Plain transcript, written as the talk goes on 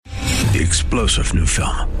The explosive new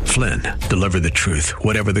film, Flynn, deliver the truth,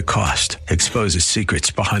 whatever the cost, exposes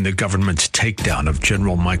secrets behind the government's takedown of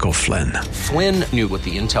General Michael Flynn. Flynn knew what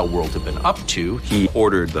the intel world had been up to. He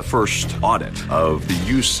ordered the first audit of the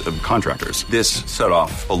use of contractors. This set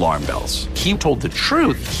off alarm bells. He told the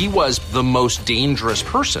truth. He was the most dangerous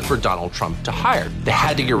person for Donald Trump to hire. They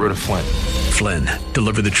had to get rid of Flynn. Flynn,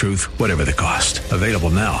 deliver the truth, whatever the cost. Available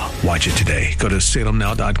now. Watch it today. Go to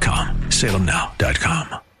salemnow.com.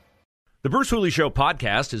 salemnow.com. The Bruce Hooley Show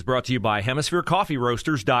podcast is brought to you by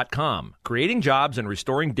HemisphereCoffeeRoasters.com. Creating jobs and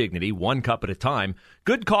restoring dignity one cup at a time.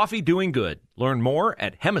 Good coffee doing good. Learn more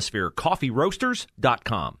at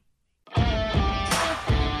HemisphereCoffeeRoasters.com.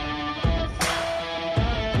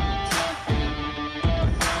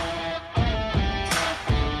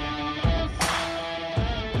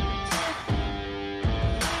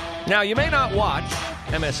 Now, you may not watch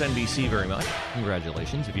MSNBC very much.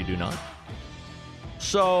 Congratulations if you do not.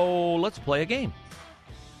 So let's play a game.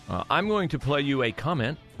 I'm going to play you a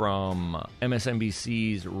comment from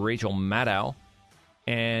MSNBC's Rachel Maddow,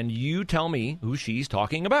 and you tell me who she's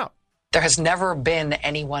talking about. There has never been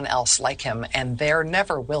anyone else like him, and there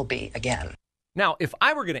never will be again. Now, if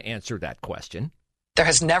I were going to answer that question... There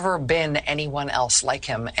has never been anyone else like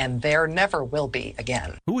him, and there never will be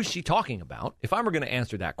again. Who is she talking about? If I were going to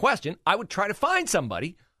answer that question, I would try to find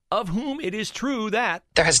somebody of whom it is true that...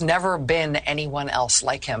 There has never been anyone else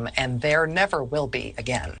like him, and there never will be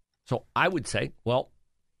again. So I would say, well,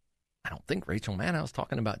 I don't think Rachel Maddow is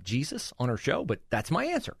talking about Jesus on her show, but that's my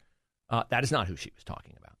answer. That is not who she was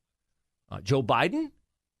talking about. Joe Biden?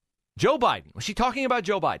 Joe Biden. Was she talking about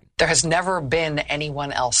Joe Biden? There has never been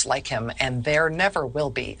anyone else like him, and there never will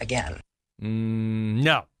be again.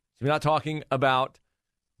 No. She's not talking about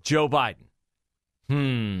Joe Biden.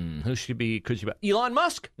 Who should be? Could she be? Elon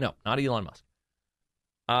Musk? No, not Elon Musk.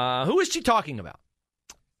 Who is she talking about?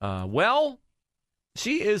 Well,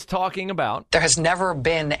 she is talking about... There has never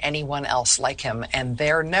been anyone else like him, and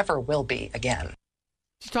there never will be again.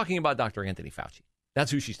 She's talking about Dr. Anthony Fauci. That's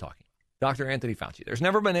who she's talking about. Dr. Anthony Fauci. There's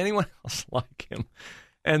never been anyone else like him,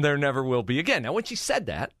 and there never will be again. Now, when she said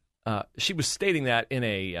that, she was stating that in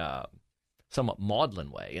a somewhat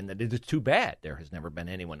maudlin way, and that it is too bad there has never been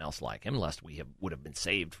anyone else like him, lest we would have been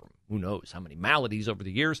saved from who knows how many maladies over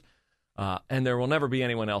the years, and there will never be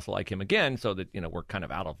anyone else like him again, so that we're kind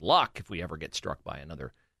of out of luck if we ever get struck by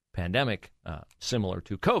another pandemic similar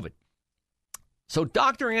to COVID. So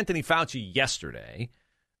Dr. Anthony Fauci yesterday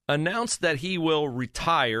announced that he will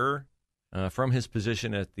retire from his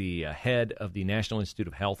position at the head of the National Institute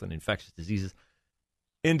of Health and Infectious Diseases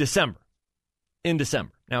in December.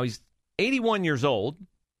 Now, he's 81 years old,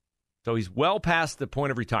 so he's well past the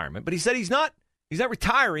point of retirement. But he said he's not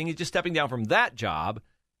retiring. He's just stepping down from that job,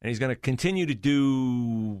 and he's going to continue to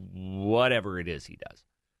do whatever it is he does.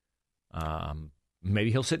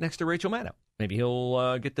 Maybe he'll sit next to Rachel Maddow. Maybe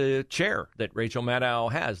he'll get the chair that Rachel Maddow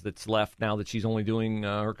has that's left now that she's only doing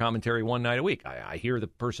her commentary one night a week. I hear the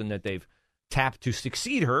person that they've tapped to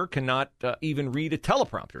succeed her cannot even read a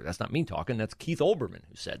teleprompter. That's not me talking. That's Keith Olbermann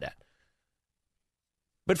who said that.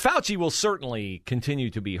 But Fauci will certainly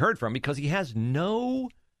continue to be heard from because he has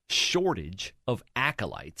no shortage of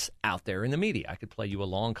acolytes out there in the media. I could play you a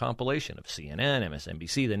long compilation of CNN,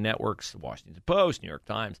 MSNBC, the networks, the Washington Post, New York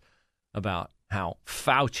Times, about how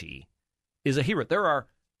Fauci is a hero. There are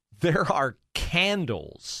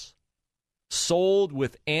candles sold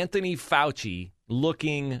with Anthony Fauci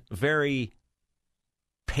looking very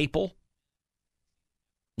papal,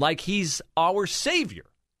 like he's our savior.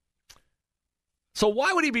 So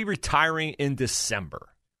why would he be retiring in December?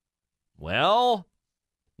 Well,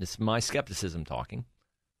 this is my skepticism talking.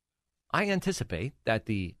 I anticipate that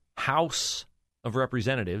the House of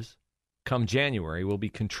Representatives come January will be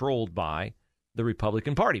controlled by the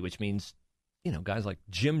Republican Party, which means, guys like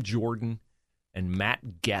Jim Jordan and Matt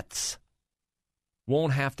Gaetz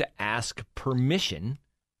won't have to ask permission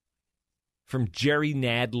from Jerry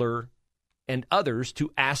Nadler and others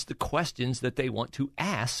to ask the questions that they want to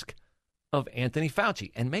ask of Anthony Fauci.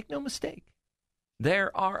 And make no mistake,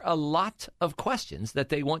 there are a lot of questions that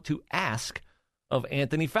they want to ask of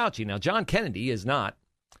Anthony Fauci. Now, John Kennedy is not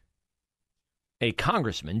a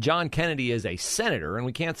congressman. John Kennedy is a senator, and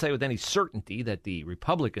we can't say with any certainty that the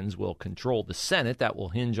Republicans will control the Senate. That will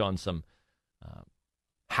hinge on some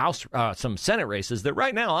some Senate races that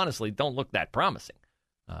right now, honestly, don't look that promising.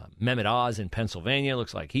 Mehmet Oz in Pennsylvania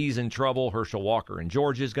looks like he's in trouble. Herschel Walker in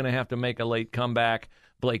Georgia is going to have to make a late comeback.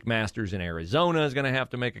 Blake Masters in Arizona is going to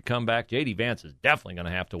have to make a comeback. J.D. Vance is definitely going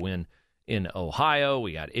to have to win in Ohio.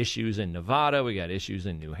 We got issues in Nevada. We got issues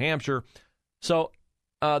in New Hampshire. So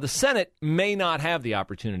The Senate may not have the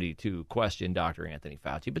opportunity to question Dr. Anthony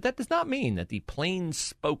Fauci, but that does not mean that the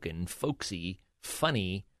plain-spoken, folksy,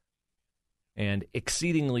 funny, and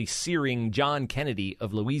exceedingly searing John Kennedy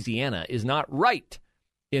of Louisiana is not right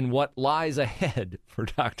in what lies ahead for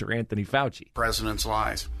Dr. Anthony Fauci. President's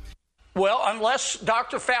lies. Well, unless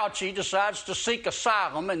Dr. Fauci decides to seek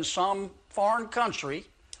asylum in some foreign country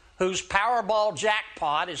whose Powerball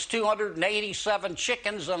jackpot is 287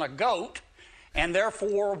 chickens and a goat, and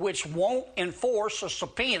therefore which won't enforce a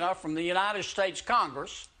subpoena from the United States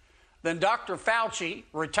Congress, then Dr. Fauci,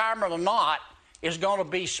 retirement or not, is going to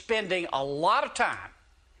be spending a lot of time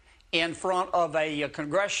in front of a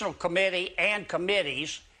congressional committee and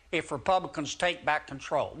committees if Republicans take back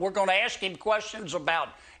control. We're going to ask him questions about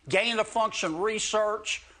gain-of-function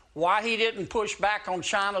research, why he didn't push back on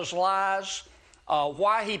China's lies,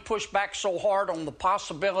 why he pushed back so hard on the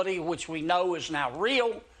possibility, which we know is now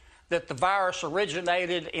real, that the virus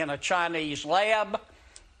originated in a Chinese lab,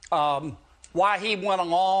 why he went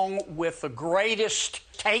along with the greatest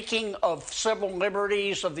taking of civil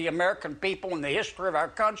liberties of the American people in the history of our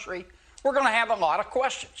country. We're going to have a lot of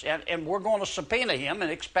questions, and we're going to subpoena him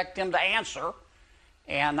and expect him to answer.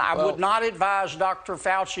 And I would not advise Dr.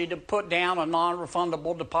 Fauci to put down a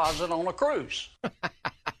non-refundable deposit on a cruise.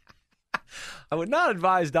 I would not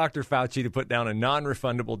advise Dr. Fauci to put down a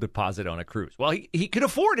non-refundable deposit on a cruise. Well, he could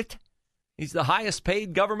afford it. He's the highest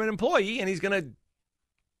paid government employee, and he's going to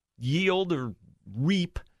yield or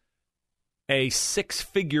reap a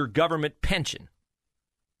six-figure government pension,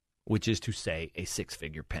 which is to say a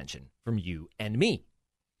six-figure pension from you and me.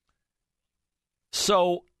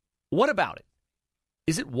 So what about it?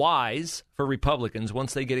 Is it wise for Republicans,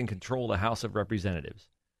 once they get in control of the House of Representatives,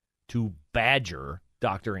 to badger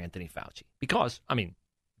Dr. Anthony Fauci? Because, I mean,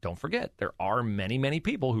 don't forget, there are many, many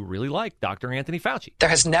people who really like Dr. Anthony Fauci. There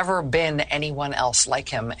has never been anyone else like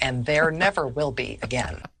him, and there never will be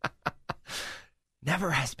again.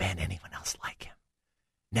 Never has been anyone else like him.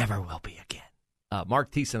 Never will be again.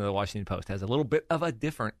 Mark Thiessen of the Washington Post has a little bit of a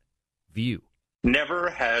different view. Never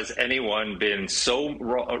has anyone been so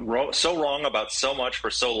wrong about so much for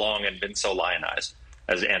so long and been so lionized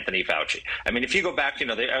as Anthony Fauci. I mean, if you go back,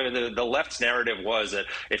 the left's narrative was that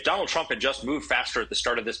if Donald Trump had just moved faster at the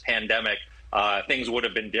start of this pandemic, things would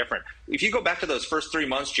have been different. If you go back to those first 3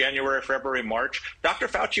 months, January, February, March, Dr.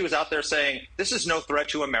 Fauci was out there saying, this is no threat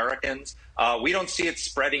to Americans. We don't see it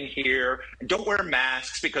spreading here. Don't wear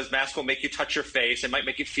masks because masks will make you touch your face. It might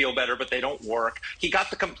make you feel better, but they don't work. He's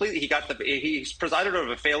presided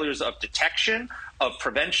over failures of detection, of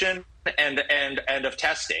prevention, and of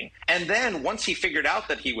testing. And then once he figured out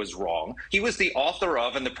that he was wrong, he was the author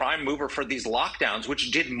of and the prime mover for these lockdowns,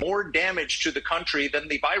 which did more damage to the country than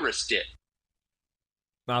the virus did.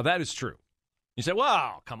 Now, that is true. You say,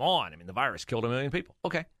 well, come on. I mean, the virus killed 1 million people.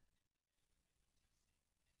 Okay.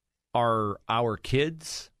 Are our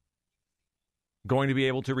kids going to be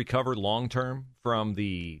able to recover long-term from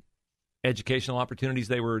the educational opportunities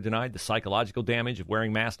they were denied, the psychological damage of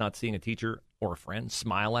wearing masks, not seeing a teacher or a friend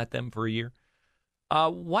smile at them for a year?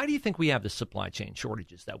 Why do you think we have the supply chain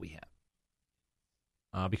shortages that we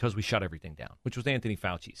have? Because we shut everything down, which was Anthony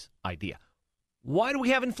Fauci's idea. Why do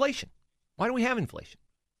we have inflation? Why do we have inflation?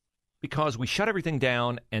 Because we shut everything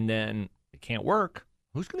down and then it can't work.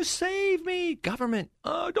 Who's going to save me? Government.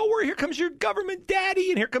 Oh, don't worry. Here comes your government daddy.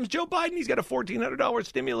 And here comes Joe Biden. He's got a $1,400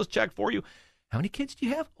 stimulus check for you. How many kids do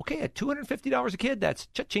you have? Okay, at $250 a kid, that's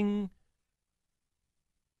cha-ching.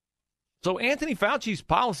 So Anthony Fauci's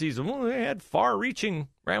policies, they had far-reaching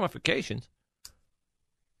ramifications.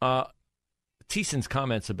 Thiessen's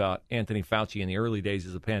comments about Anthony Fauci in the early days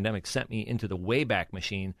of the pandemic sent me into the Wayback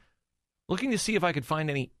Machine, looking to see if I could find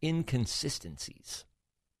any inconsistencies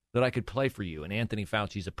that I could play for you in Anthony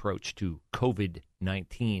Fauci's approach to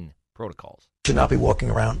COVID-19 protocols. Should not be walking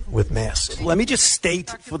around with masks. Let me just state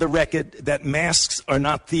for the record that masks are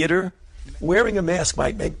not theater. Wearing a mask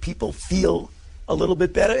might make people feel a little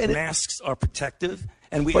bit better, and masks are protective.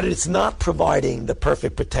 But it's not providing the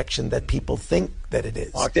perfect protection that people think that it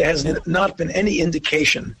is. Mark, there has not been any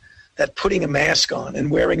indication that putting a mask on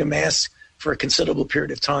and wearing a mask for a considerable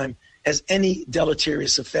period of time has any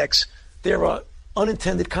deleterious effects. There are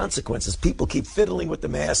unintended consequences. People keep fiddling with the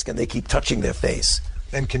mask and they keep touching their face.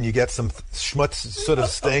 And can you get some schmutz sort of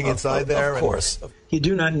staying inside there? Of course. You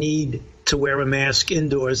do not need to wear a mask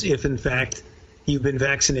indoors if, in fact, you've been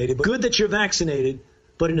vaccinated. But good that you're vaccinated,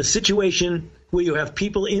 but in a situation where you have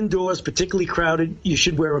people indoors, particularly crowded, you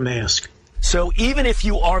should wear a mask. So even if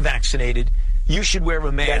you are vaccinated, you should wear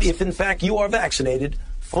a mask. That if, in fact, you are vaccinated,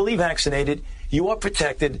 fully vaccinated, you are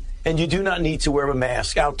protected, and you do not need to wear a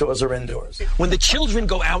mask outdoors or indoors. When the children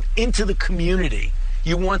go out into the community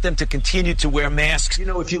You want them to continue to wear masks. You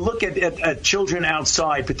know, if you look at children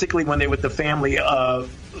outside, particularly when they're with the family,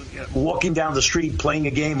 walking down the street, playing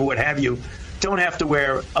a game or what have you, don't have to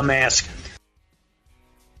wear a mask.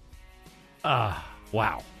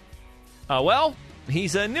 Wow. Well,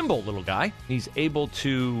 he's a nimble little guy. He's able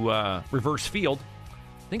to reverse field.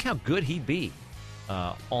 Think how good he'd be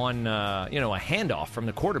on a handoff from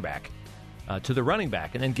the quarterback to the running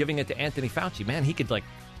back and then giving it to Anthony Fauci. Man, he could,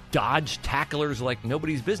 dodge tacklers like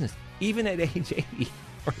nobody's business, even at age 80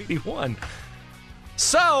 or 81.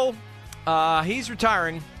 So, he's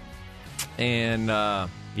retiring, and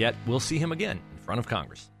yet we'll see him again in front of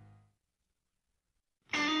Congress.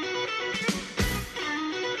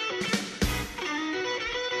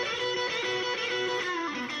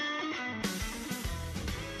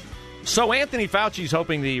 So Anthony Fauci's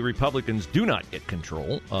hoping the Republicans do not get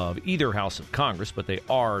control of either house of Congress, but they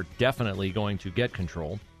are definitely going to get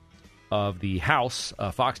control of the House.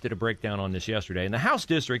 Fox did a breakdown on this yesterday. And the House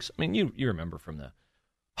districts, I mean, you remember from the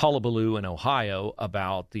hullabaloo in Ohio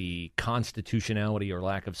about the constitutionality or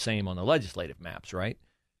lack of same on the legislative maps, right?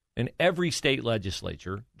 And every state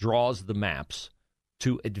legislature draws the maps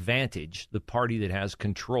to advantage the party that has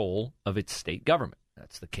control of its state government.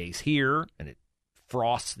 That's the case here, and it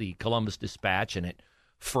frosts the Columbus Dispatch, and it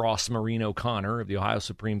frosts Maureen O'Connor of the Ohio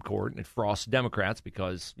Supreme Court, and it frosts Democrats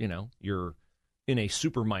because, you're in a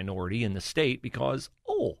super minority in the state because,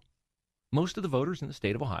 most of the voters in the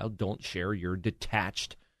state of Ohio don't share your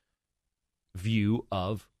detached view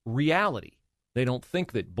of reality. They don't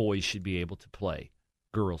think that boys should be able to play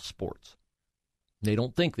girls' sports. They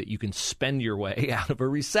don't think that you can spend your way out of a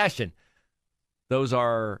recession. Those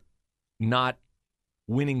are not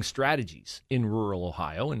winning strategies in rural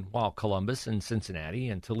Ohio. And while Columbus and Cincinnati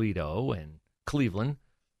and Toledo and Cleveland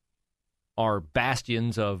are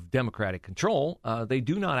bastions of Democratic control, they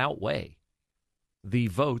do not outweigh the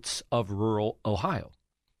votes of rural Ohio.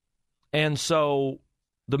 And so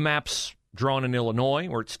the maps drawn in Illinois,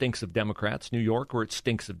 where it stinks of Democrats, New York, where it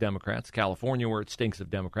stinks of Democrats, California, where it stinks of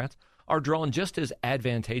Democrats, are drawn just as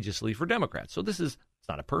advantageously for Democrats. So it's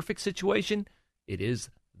not a perfect situation. It is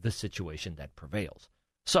the situation that prevails.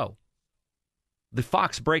 So the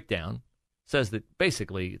Fox breakdown says that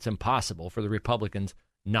basically it's impossible for the Republicans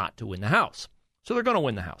not to win the House. So they're going to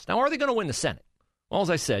win the House. Now, are they going to win the Senate? Well,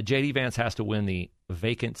 as I said, J.D. Vance has to win the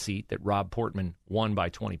vacant seat that Rob Portman won by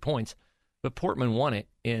 20 points. But Portman won it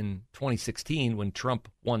in 2016 when Trump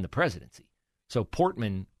won the presidency. So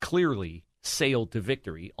Portman clearly sailed to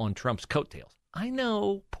victory on Trump's coattails. I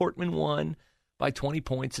know Portman won by 20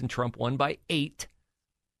 points and Trump won by 8.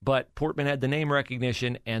 But Portman had the name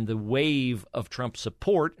recognition and the wave of Trump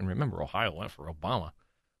support. And remember, Ohio went for Obama.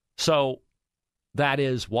 So that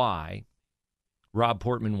is why Rob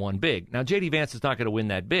Portman won big. Now, J.D. Vance is not going to win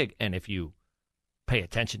that big. And if you pay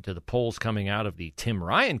attention to the polls coming out of the Tim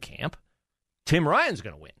Ryan camp, Tim Ryan's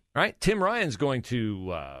going to win, right? Tim Ryan's going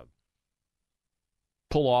to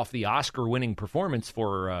pull off the Oscar-winning performance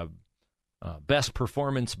for best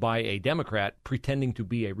performance by a Democrat pretending to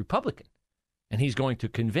be a Republican. And he's going to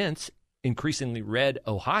convince increasingly red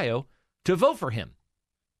Ohio to vote for him.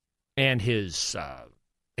 And his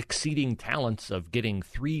exceeding talents of getting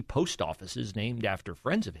 3 post offices named after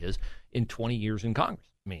friends of his in 20 years in Congress.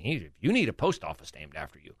 I mean, if you need a post office named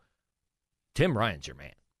after you, Tim Ryan's your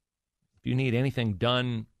man. If you need anything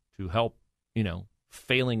done to help,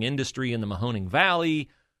 failing industry in the Mahoning Valley,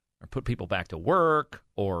 or put people back to work,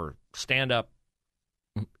 or stand up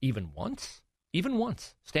even once,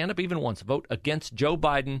 stand up even once, vote against Joe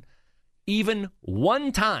Biden even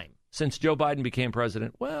one time since Joe Biden became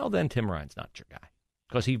president, well, then Tim Ryan's not your guy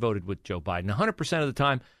because he voted with Joe Biden 100% of the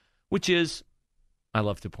time, which is, I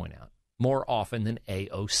love to point out, more often than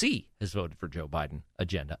AOC has voted for Joe Biden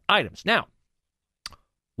agenda items. Now,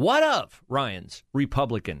 what of Ryan's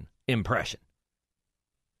Republican impression?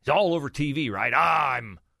 He's all over TV, right?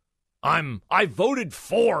 I voted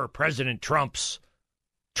for President Trump's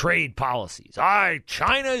trade policies.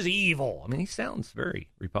 China's evil. I mean, he sounds very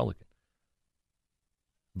Republican.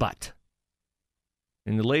 But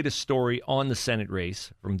in the latest story on the Senate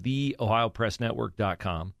race from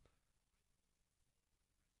theohiopressnetwork.com,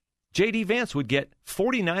 J.D. Vance would get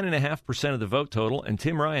 49.5% of the vote total and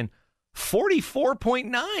Tim Ryan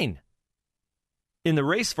 44.9% in the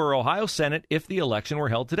race for Ohio Senate if the election were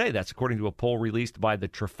held today. That's according to a poll released by the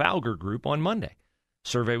Trafalgar Group on Monday.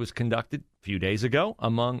 Survey was conducted a few days ago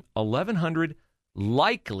among 1,100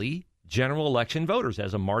 likely general election voters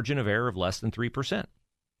as a margin of error of less than 3%.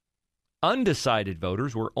 Undecided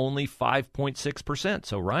voters were only 5.6%,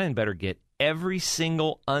 so Ryan better get every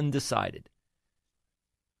single undecided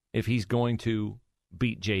if he's going to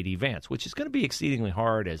beat J.D. Vance, which is going to be exceedingly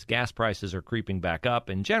hard as gas prices are creeping back up.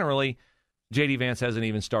 And generally, J.D. Vance hasn't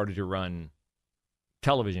even started to run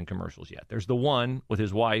television commercials yet. There's the one with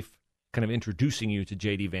his wife kind of introducing you to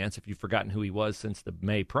J.D. Vance, if you've forgotten who he was since the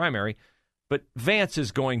May primary. But Vance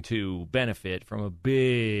is going to benefit from a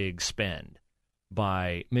big spend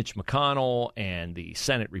by Mitch McConnell and the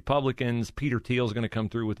Senate Republicans. Peter Thiel's going to come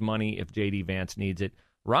through with money if J.D. Vance needs it.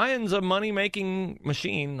 Ryan's a money-making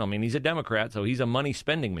machine. I mean, he's a Democrat, so he's a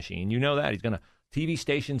money-spending machine. You know that. TV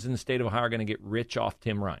stations in the state of Ohio are going to get rich off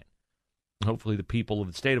Tim Ryan. Hopefully the people of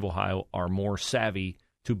the state of Ohio are more savvy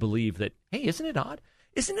to believe that, hey, isn't it odd?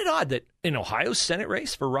 Isn't it odd that in Ohio's Senate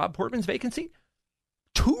race for Rob Portman's vacancy,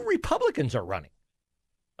 2 Republicans are running?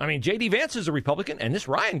 I mean, J.D. Vance is a Republican, and this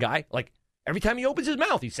Ryan guy, like, every time he opens his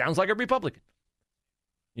mouth, he sounds like a Republican.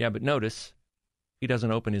 Yeah, but notice he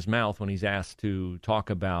doesn't open his mouth when he's asked to talk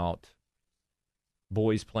about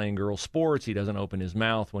boys playing girls' sports. He doesn't open his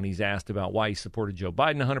mouth when he's asked about why he supported Joe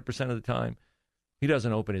Biden 100% of the time. He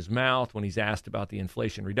doesn't open his mouth when he's asked about the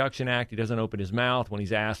Inflation Reduction Act. He doesn't open his mouth when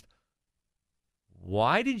he's asked,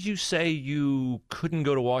 why did you say you couldn't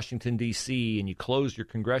go to Washington, D.C. and you closed your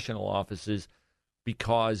congressional offices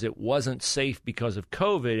because it wasn't safe because of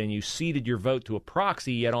COVID, and you ceded your vote to a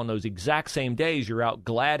proxy, yet on those exact same days you're out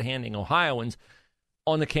glad-handing Ohioans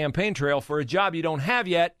on the campaign trail for a job you don't have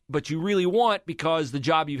yet, but you really want because the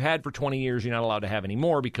job you've had for 20 years you're not allowed to have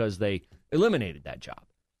anymore because they eliminated that job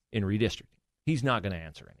in redistricting. He's not going to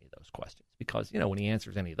answer any of those questions because, when he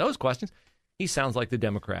answers any of those questions, he sounds like the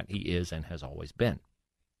Democrat he is and has always been.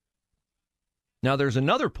 Now, there's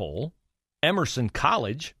another poll. Emerson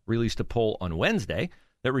College released a poll on Wednesday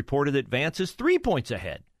that reported that Vance is 3 points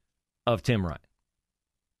ahead of Tim Ryan.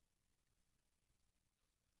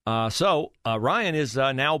 So Ryan is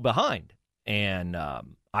now behind. And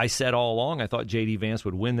I said all along I thought J.D. Vance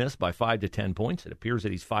would win this by 5 to 10 points. It appears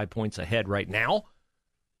that he's 5 points ahead right now.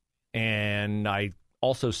 And I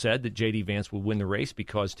also said that J.D. Vance would win the race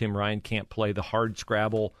because Tim Ryan can't play the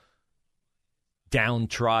hard-scrabble,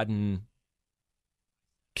 downtrodden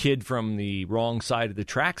kid from the wrong side of the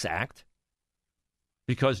tracks act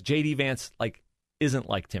because J.D. Vance isn't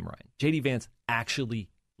like Tim Ryan. J.D. Vance actually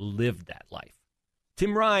lived that life.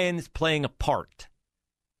 Tim Ryan is playing a part.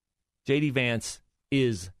 J.D. Vance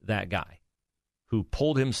is that guy who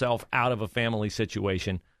pulled himself out of a family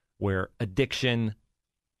situation where addiction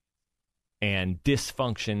and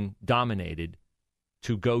dysfunction dominated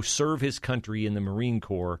to go serve his country in the Marine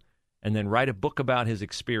Corps and then write a book about his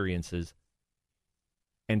experiences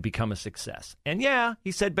and become a success. And yeah,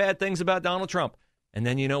 he said bad things about Donald Trump. And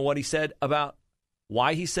then you know what he said about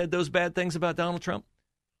why he said those bad things about Donald Trump?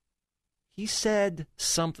 He said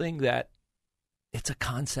something that it's a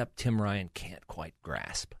concept Tim Ryan can't quite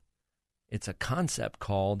grasp. It's a concept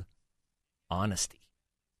called honesty.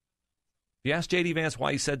 If you ask J.D. Vance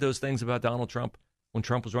why he said those things about Donald Trump when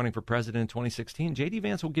Trump was running for president in 2016, J.D.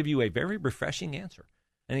 Vance will give you a very refreshing answer.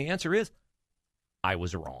 And the answer is, I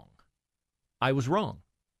was wrong. I was wrong.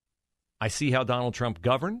 I see how Donald Trump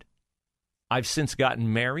governed. I've since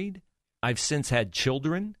gotten married. I've since had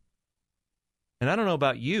children. And I don't know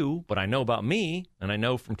about you, but I know about me, and I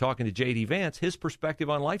know from talking to J.D. Vance, his perspective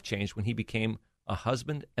on life changed when he became a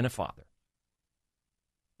husband and a father.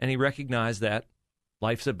 And he recognized that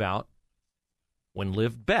life's about, when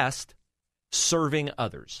lived best, serving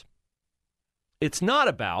others. It's not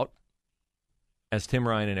about, as Tim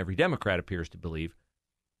Ryan and every Democrat appears to believe,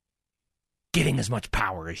 getting as much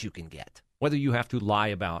power as you can get, whether you have to lie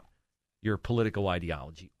about your political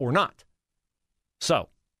ideology or not. So,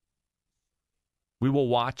 we will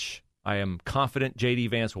watch. I am confident J.D.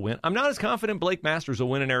 Vance will win. I'm not as confident Blake Masters will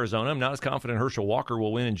win in Arizona. I'm not as confident Herschel Walker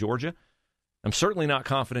will win in Georgia. I'm certainly not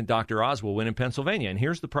confident Dr. Oz will win in Pennsylvania. And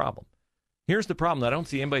here's the problem. Here's the problem that I don't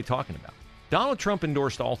see anybody talking about. Donald Trump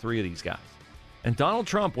endorsed all 3 of these guys. And Donald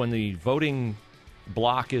Trump, when the voting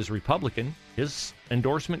bloc is Republican, his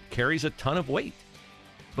endorsement carries a ton of weight.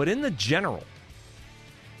 But in the general,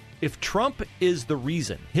 if Trump is the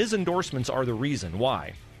reason, his endorsements are the reason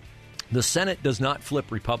why the Senate does not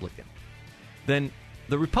flip Republican, then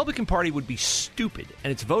the Republican Party would be stupid,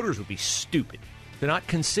 and its voters would be stupid to not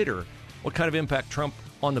consider what kind of impact Trump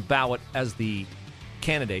on the ballot as the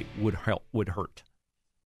candidate would hurt.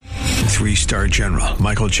 3-star General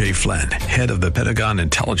Michael J. Flynn, head of the Pentagon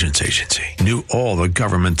Intelligence Agency, knew all the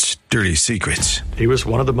government's dirty secrets. He was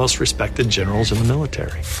one of the most respected generals in the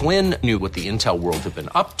military. Flynn knew what the intel world had been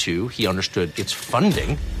up to. He understood its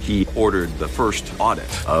funding. He ordered the first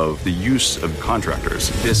audit of the use of contractors.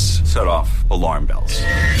 This set off alarm bells.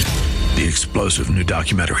 The explosive new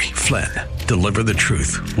documentary, Flynn, Deliver the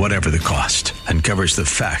truth, whatever the cost, and covers the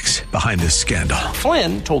facts behind this scandal.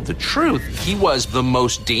 Flynn told the truth. He was the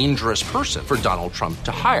most dangerous person for Donald Trump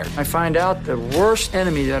to hire. I find out the worst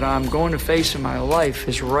enemy that I'm going to face in my life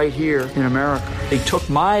is right here in America. They took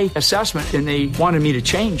my assessment and they wanted me to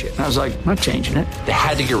change it. And I was like, I'm not changing it. They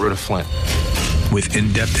had to get rid of Flynn. With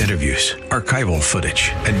in-depth interviews, archival footage,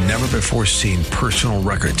 and never-before-seen personal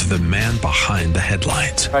records of the man behind the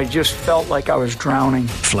headlines. I just felt like I was drowning.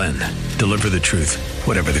 Flynn, deliver the truth,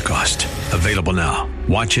 whatever the cost. Available now.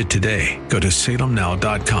 Watch it today. Go to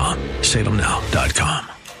salemnow.com.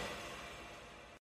 salemnow.com.